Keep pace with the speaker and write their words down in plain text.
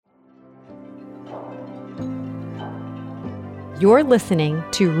You're listening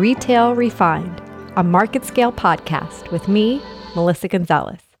to Retail Refined, a market scale podcast with me, Melissa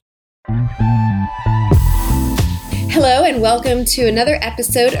Gonzalez. Hello, and welcome to another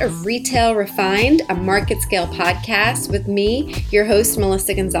episode of Retail Refined, a market scale podcast with me, your host,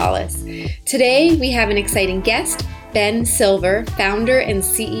 Melissa Gonzalez. Today, we have an exciting guest, Ben Silver, founder and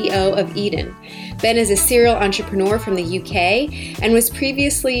CEO of Eden. Ben is a serial entrepreneur from the UK and was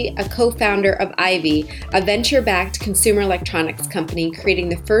previously a co-founder of Ivy, a venture-backed consumer electronics company creating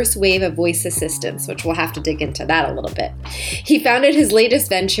the first wave of voice assistants, which we'll have to dig into that a little bit. He founded his latest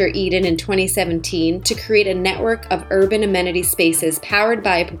venture, Eden, in 2017 to create a network of urban amenity spaces powered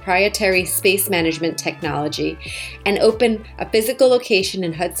by proprietary space management technology and opened a physical location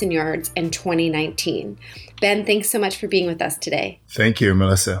in Hudson Yards in 2019. Ben, thanks so much for being with us today. Thank you,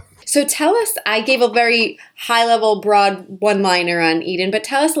 Melissa. So tell us, I gave a very high-level, broad one-liner on Eden, but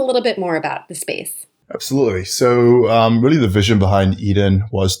tell us a little bit more about the space. Absolutely. So really the vision behind Eden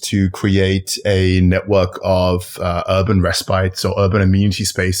was to create a network of urban respites or urban amenity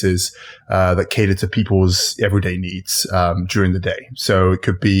spaces that cater to people's everyday needs during the day. So it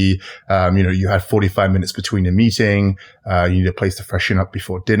could be, you had 45 minutes between a meeting, you need a place to freshen up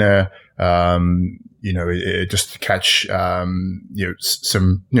before dinner, just to catch, just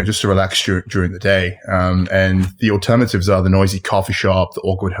to relax during the day. And the alternatives are the noisy coffee shop, the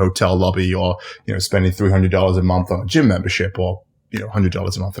awkward hotel lobby, or, spending $300 a month on a gym membership, or,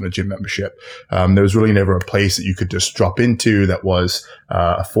 $100 a month on a gym membership. There was really never a place that you could just drop into that was,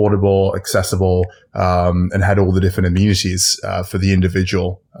 affordable, accessible, and had all the different amenities, for the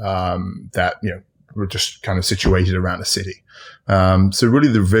individual, that, were just kind of situated around the city. So really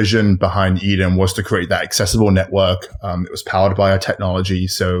the vision behind Eden was to create that accessible network. It was powered by our technology.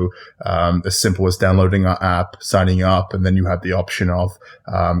 So, as simple as downloading our app, signing up, and then you had the option of,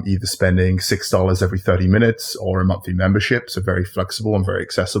 either spending $6 every 30 minutes or a monthly membership. So very flexible and very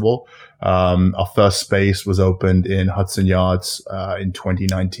accessible. Our first space was opened in Hudson Yards, in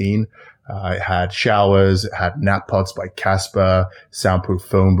 2019. It had showers, it had nap pods by Casper, soundproof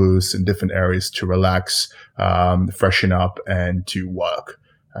phone booths in different areas to relax, freshen up, and to work.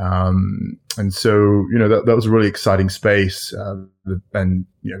 And so, that was a really exciting space. And,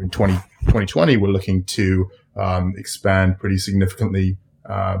 in 2020, we're looking to expand pretty significantly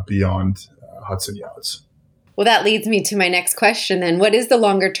beyond Hudson Yards. Well, that leads me to my next question then. What is the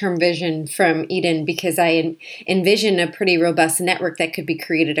longer term vision from Eden? Because I envision a pretty robust network that could be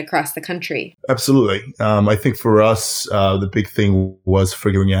created across the country. Absolutely. I think for us, the big thing was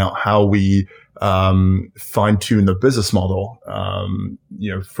figuring out how we fine tune the business model,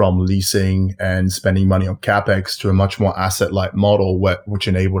 from leasing and spending money on CapEx to a much more asset light model, which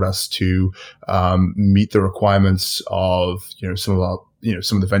enabled us to meet the requirements of, some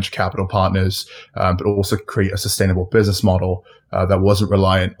of the venture capital partners, but also create a sustainable business model that wasn't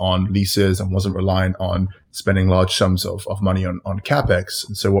reliant on leases and wasn't reliant on spending large sums of money on CapEx.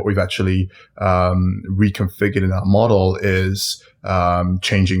 And so what we've actually reconfigured in our model is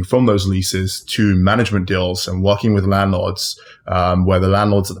changing from those leases to management deals and working with landlords, where the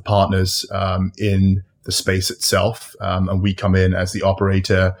landlords are the partners in the space itself. And we come in as the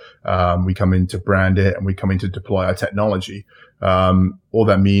operator, we come in to brand it, and we come in to deploy our technology. All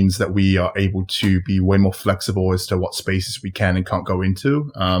that means that we are able to be way more flexible as to what spaces we can and can't go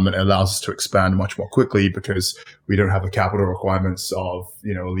into. And it allows us to expand much more quickly because we don't have the capital requirements of,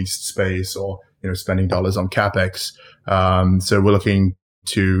 a leased space or, spending dollars on CapEx. So we're looking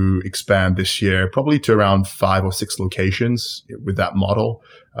to expand this year, probably to around 5 or 6 locations with that model.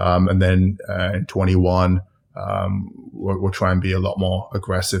 And then, in 21, we'll try and be a lot more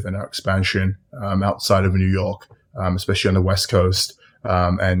aggressive in our expansion, outside of New York. Especially on the West Coast,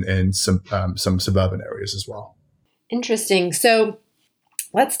 and in some suburban areas as well. Interesting. So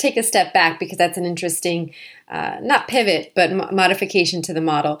let's take a step back because that's an interesting, not pivot, but modification to the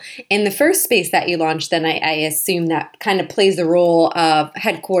model. In the first space that you launched, then I assume that kind of plays the role of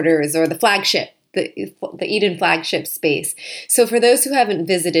headquarters or the flagship, the Eden flagship space. So for those who haven't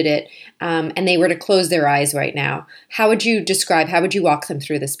visited it, and they were to close their eyes right now, how would you walk them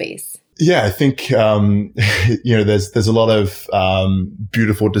through the space? Yeah, I think, there's a lot of,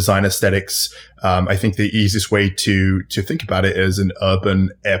 beautiful design aesthetics. I think the easiest way to think about it is an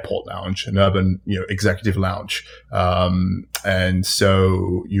urban airport lounge, an urban, executive lounge. And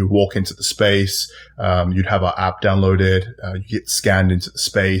so you walk into the space, you'd have our app downloaded, you get scanned into the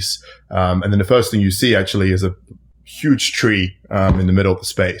space. And then the first thing you see actually is a huge tree, in the middle of the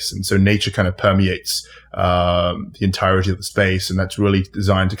space. And so nature kind of permeates, the entirety of the space. And that's really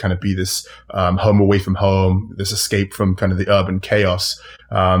designed to kind of be this, home away from home, this escape from kind of the urban chaos.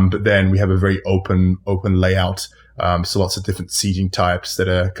 But then we have a very open layout, So lots of different seating types that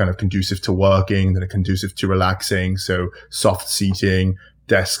are kind of conducive to working, that are conducive to relaxing. So soft seating,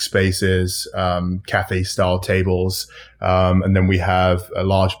 desk spaces, cafe style tables. And then we have a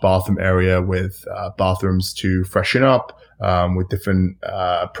large bathroom area with bathrooms to freshen up, with different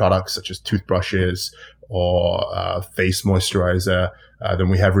products such as toothbrushes or face moisturizer. Then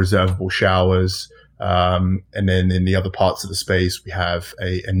we have reservable showers. And then in the other parts of the space, we have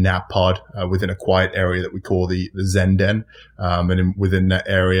a nap pod within a quiet area that we call the Zen Den. Within that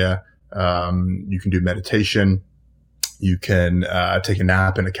area, you can do meditation. You can take a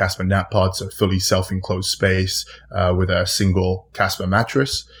nap in a Casper nap pod, so fully self-enclosed space with a single Casper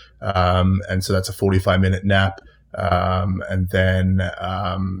mattress. And so that's a 45-minute nap. And then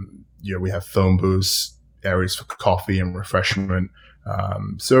we have phone booths, areas for coffee and refreshment.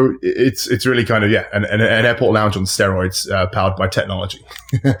 So it's really kind of, an airport lounge on steroids, powered by technology.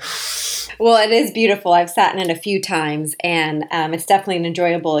 Well, it is beautiful. I've sat in it a few times, and it's definitely an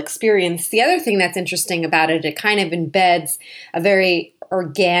enjoyable experience. The other thing that's interesting about it kind of embeds a very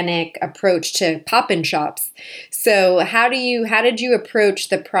organic approach to pop-in shops. So how did you approach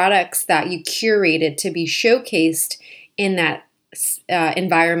the products that you curated to be showcased in that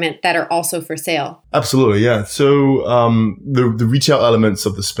environment that are also for sale? Absolutely, yeah. So the retail elements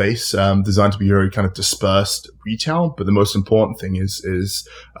of the space designed to be very kind of dispersed retail, but the most important thing is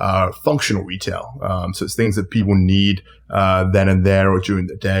functional retail. So it's things that people need then and there or during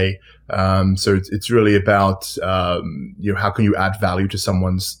the day. So it's really about how can you add value to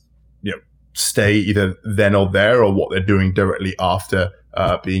someone's stay either then or there, or what they're doing directly after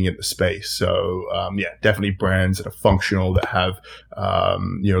being in the space. So, definitely brands that are functional, that have, a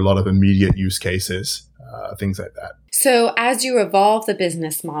lot of immediate use cases, things like that. So as you evolve the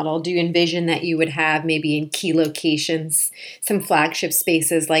business model, do you envision that you would have maybe in key locations, some flagship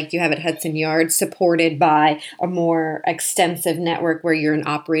spaces like you have at Hudson Yards, supported by a more extensive network where you're an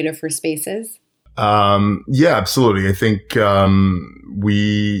operator for spaces? Yeah, absolutely. I think,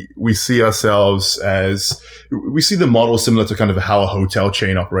 we see ourselves as, we see the model similar to kind of how a hotel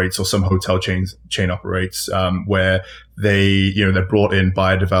chain operates, or some hotel chain operates, where they're brought in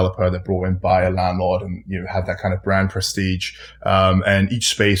by a developer, they're brought in by a landlord, and, have that kind of brand prestige. And each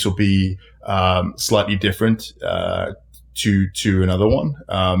space will be, slightly different, to another one.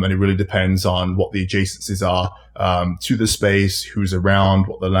 And it really depends on what the adjacencies are to the space, who's around,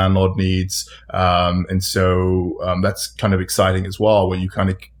 what the landlord needs. And so that's kind of exciting as well, where you kind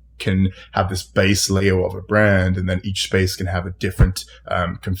of can have this base layer of a brand, and then each space can have a different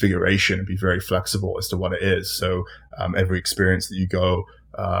configuration and be very flexible as to what it is. So every experience that you go,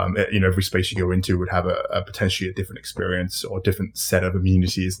 every space you go into would have a potentially a different experience, or a different set of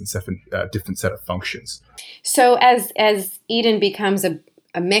amenities and different set of functions. So as Eden becomes a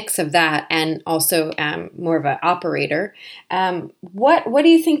mix of that, and also more of an operator, what do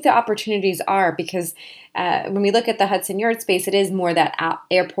you think the opportunities are? Because when we look at the Hudson Yards space, it is more that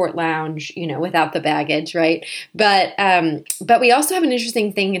airport lounge, without the baggage, right? But we also have an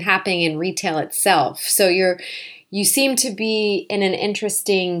interesting thing happening in retail itself. So you seem to be in an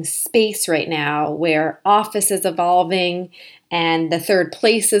interesting space right now where office is evolving and the third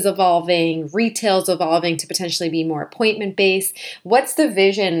place is evolving, retail is evolving to potentially be more appointment-based. What's the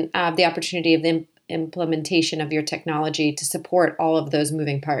vision of the opportunity of the implementation of your technology to support all of those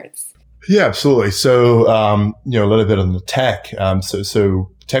moving parts? Yeah, absolutely. So, a little bit on the tech. So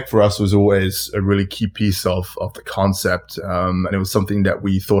tech for us was always a really key piece of the concept. And it was something that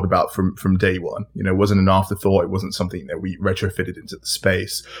we thought about from day one. It wasn't an afterthought. It wasn't something that we retrofitted into the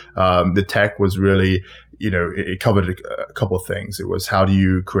space. The tech was really, it covered a couple of things. It was, how do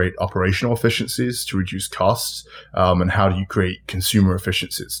you create operational efficiencies to reduce costs? And how do you create consumer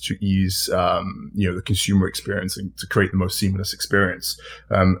efficiencies to ease, the consumer experience and to create the most seamless experience?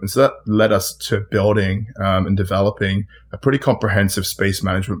 And so that led us to building and developing a pretty comprehensive space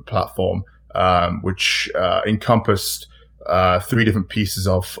management platform, which encompassed three different pieces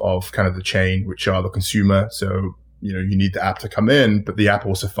of kind of the chain, which are the consumer. So, you need the app to come in, but the app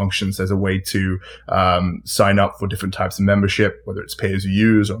also functions as a way to sign up for different types of membership, whether it's pay as you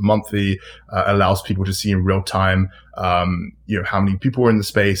use or monthly. Allows people to see in real time, how many people are in the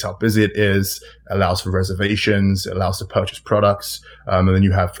space, how busy it is. Allows for reservations. It allows to purchase products, and then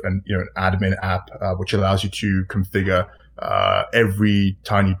you have an admin app, which allows you to configure every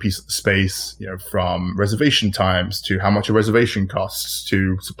tiny piece of the space, from reservation times to how much a reservation costs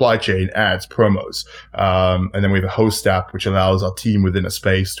to supply chain, ads, promos. And then we have a host app, which allows our team within a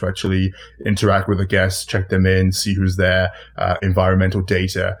space to actually interact with the guests, check them in, see who's there, environmental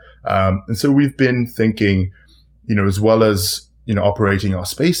data. And so we've been thinking, as well as, operating our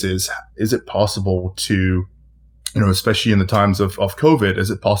spaces, is it possible to especially in the times of COVID, is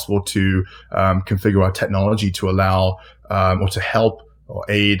it possible to configure our technology to allow or to help or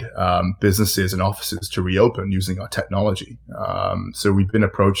aid businesses and offices to reopen using our technology? So we've been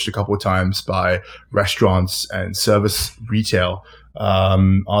approached a couple of times by restaurants and service retail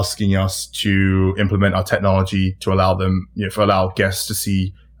asking us to implement our technology to allow them, for allow guests to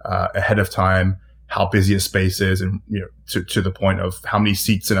see ahead of time how busy a space is, and to the point of how many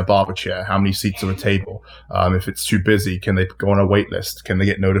seats in a barber chair, how many seats on a table. If it's too busy, can they go on a wait list? Can they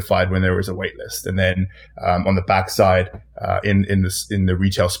get notified when there is a wait list? And then on the backside, in the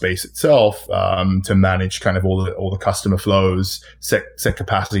retail space itself, to manage kind of all the customer flows, set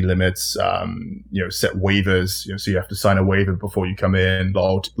capacity limits, set waivers. So you have to sign a waiver before you come in,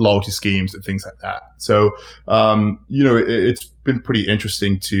 loyalty schemes and things like that. So it's been pretty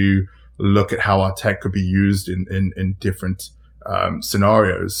interesting to look at how our tech could be used in different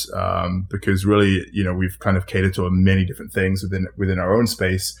scenarios, because really, we've kind of catered to many different things within our own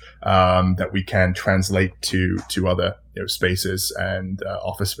space that we can translate to other spaces and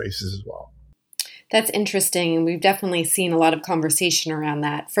office spaces as well. That's interesting. And we've definitely seen a lot of conversation around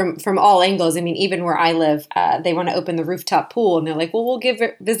that from all angles. I mean, even where I live, they want to open the rooftop pool and they're like, well, we'll give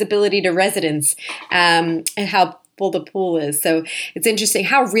visibility to residents and how full the pool is. So it's interesting.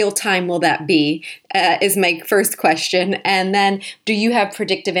 How real time will that be is my first question. And then do you have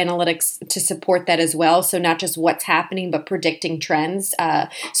predictive analytics to support that as well? So not just what's happening, but predicting trends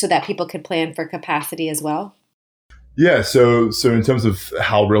so that people could plan for capacity as well? Yeah. So in terms of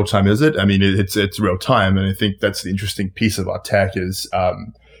how real time is it? I mean, it's real time. And I think that's the interesting piece of our tech is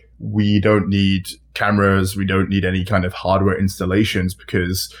we don't need cameras. We don't need any kind of hardware installations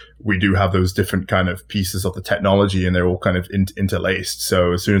because we do have those different kind of pieces of the technology and they're all kind of interlaced.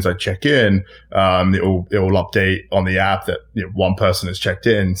 So as soon as I check in, it will update on the app that one person has checked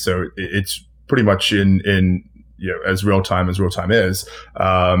in. So it's pretty much in as real time is.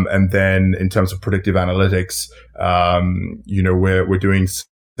 And then in terms of predictive analytics, we're doing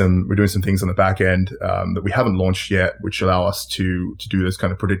some things on the back end that we haven't launched yet, which allow us to do this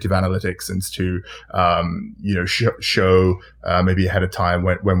kind of predictive analytics and to show maybe ahead of time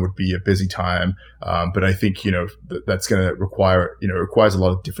when would be a busy time. But I think that's going to requires a lot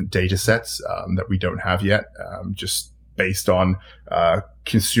of different data sets that we don't have yet, just based on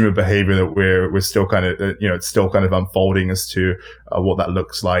consumer behavior that we're still kind of it's still kind of unfolding as to what that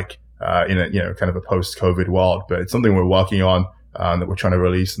looks like in a kind of a post-COVID world. But it's something we're working on. That we're trying to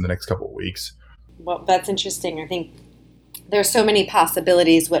release in the next couple of weeks. Well, that's interesting. I think there's so many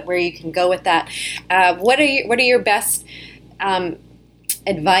possibilities where you can go with that. What are your best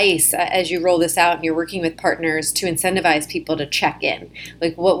advice as you roll this out and you're working with partners to incentivize people to check in?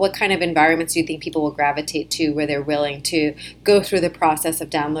 Like what kind of environments do you think people will gravitate to where they're willing to go through the process of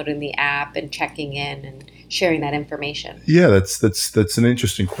downloading the app and checking in and sharing that information? Yeah, that's an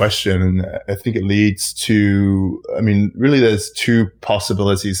interesting question. And I think it leads to, really there's two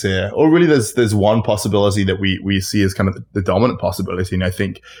possibilities here, or really there's one possibility that we see as kind of the dominant possibility. And I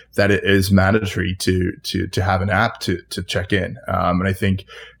think that it is mandatory to have an app to check in. And I think,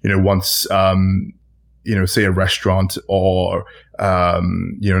 once, say a restaurant or,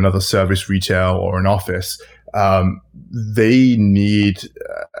 another service retail or an office, they need,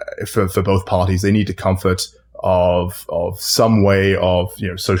 for both parties, they need the comfort of some way of,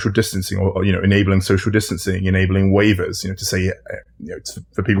 social distancing or enabling social distancing, enabling waivers, to say,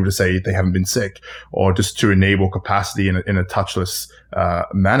 for people to say they haven't been sick, or just to enable capacity in a touchless,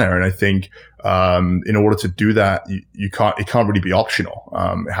 manner. And I think, in order to do that, it can't really be optional.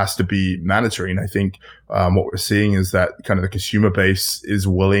 It has to be mandatory. And I think, what we're seeing is that kind of the consumer base is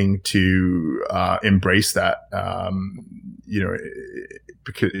willing to, embrace that,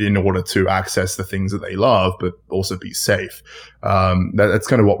 because in order to access the things that they love, but also be safe. That's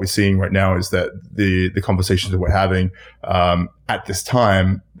kind of what we're seeing right now is that the conversations that we're having, at this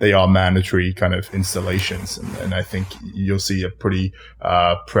time, they are mandatory kind of installations. And I think you'll see a pretty,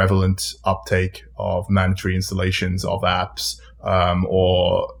 prevalent uptake of mandatory installations of apps,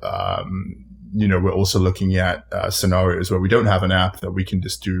 we're also looking at scenarios where we don't have an app that we can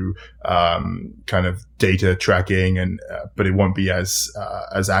just do kind of data tracking, but it won't be as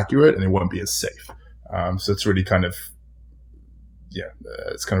accurate and it won't be as safe. So it's really kind of,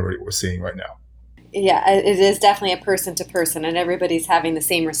 it's kind of really what we're seeing right now. Yeah, it is definitely a person to person, and everybody's having the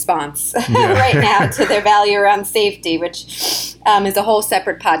same response right now to their value around safety, which is a whole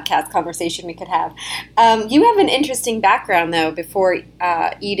separate podcast conversation we could have. You have an interesting background, though, before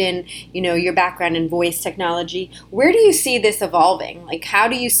Eden, your background in voice technology. Where do you see this evolving? Like, how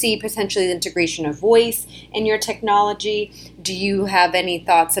do you see potentially the integration of voice in your technology? Do you have any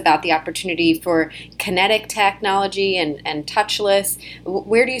thoughts about the opportunity for kinetic technology and touchless?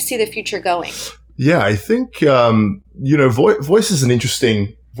 Where do you see the future going? Yeah, I think voice is an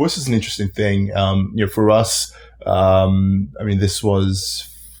interesting thing. For us, this was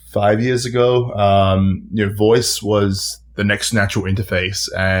 5 years ago. Voice was the next natural interface,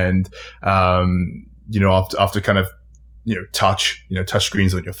 and after kind of touch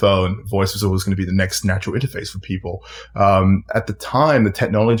screens on your phone, voice was always going to be the next natural interface for people. At the time, the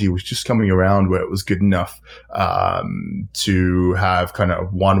technology was just coming around where it was good enough to have kind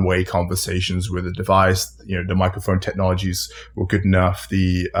of one-way conversations with a device. The microphone technologies were good enough.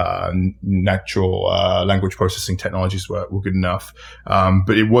 The natural language processing technologies were good enough.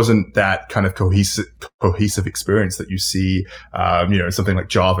 But it wasn't that kind of cohesive experience that you see, something like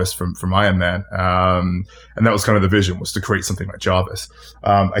Jarvis from Iron Man. And that was kind of the vision, was to create something like Jarvis.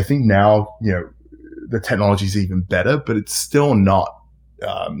 I think now, the technology is even better, but it's still not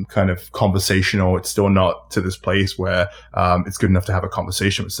kind of conversational. It's still not to this place where it's good enough to have a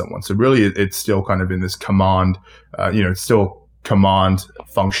conversation with someone. So really, it's still kind of in this command, it's still command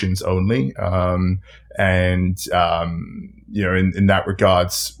functions only. In that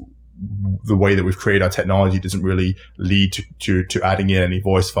regards, the way that we've created our technology doesn't really lead to adding in any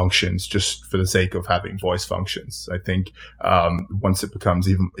voice functions just for the sake of having voice functions. I think once it becomes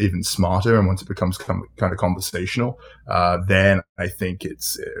even smarter, and once it becomes kind of conversational, then I think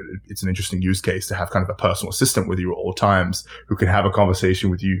it's an interesting use case to have kind of a personal assistant with you at all times, who can have a conversation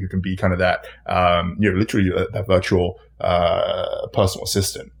with you, who can be kind of that literally that virtual personal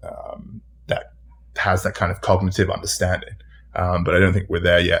assistant that has that kind of cognitive understanding. But I don't think we're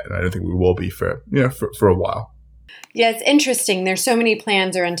there yet, and I don't think we will be for a while. Yeah, it's interesting. There's so many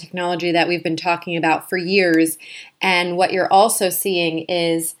plans around technology that we've been talking about for years, and what you're also seeing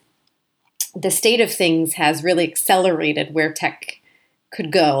is the state of things has really accelerated where tech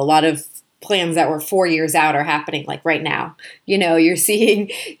could go. A lot of plans that were 4 years out are happening like right now. You're seeing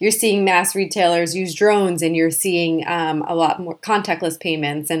mass retailers use drones, and you're seeing a lot more contactless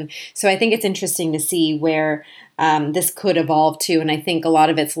payments, and so I think it's interesting to see where this could evolve to, and I think a lot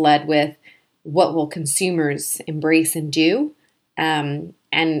of it's led with what will consumers embrace and do, and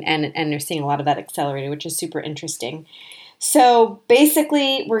they're seeing a lot of that accelerated, which is super interesting. So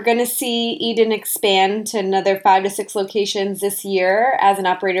basically, we're going to see Eden expand to another 5 to 6 locations this year as an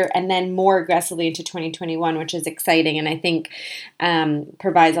operator, and then more aggressively into 2021, which is exciting, and I think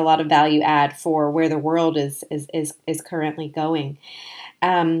provides a lot of value add for where the world is currently going.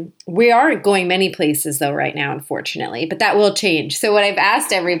 We aren't going many places though right now, unfortunately, but that will change. So what I've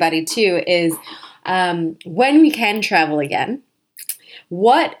asked everybody too is, when we can travel again,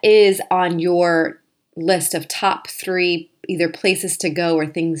 what is on your list of top 3 either places to go or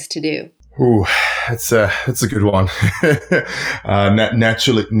things to do? Ooh, that's a good one.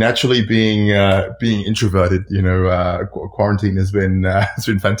 Naturally being introverted, quarantine has been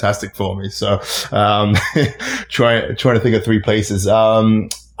fantastic for me. So, trying to think of 3 places.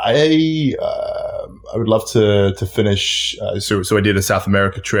 I would love to finish. So I did a South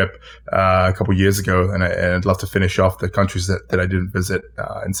America trip a couple of years ago, and I'd love to finish off the countries that I didn't visit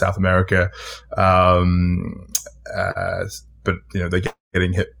in South America. But they're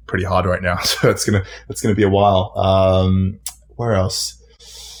getting hit pretty hard right now, so it's gonna be a while. Where else?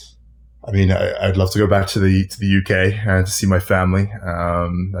 I mean, I'd love to go back to the UK and to see my family.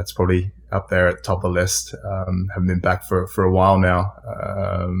 That's probably up there at the top of the list. Haven't been back for a while now,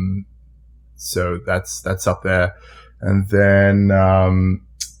 so that's up there. And then I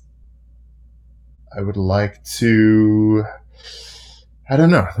would like to. I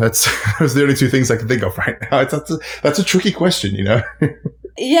don't know. Those are the only 2 things I can think of right now. That's a tricky question,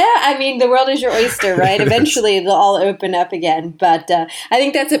 Yeah, I mean, the world is your oyster, right? Eventually, they'll all open up again. But I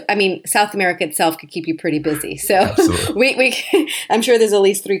think South America itself could keep you pretty busy. So I'm sure there's at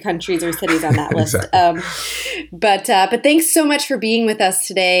least 3 countries or cities on that list. Exactly. But thanks so much for being with us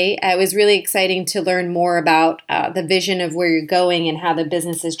today. It was really exciting to learn more about the vision of where you're going and how the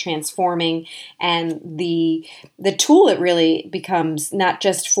business is transforming, and the tool it really becomes, not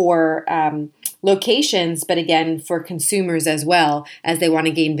just for locations, but again, for consumers as well, as they want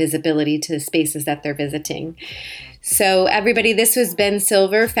to gain visibility to the spaces that they're visiting. So everybody, this was Ben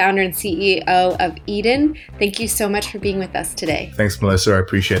Silver, founder and CEO of Eden. Thank you so much for being with us today. Thanks, Melissa. I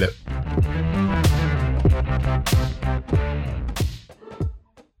appreciate it.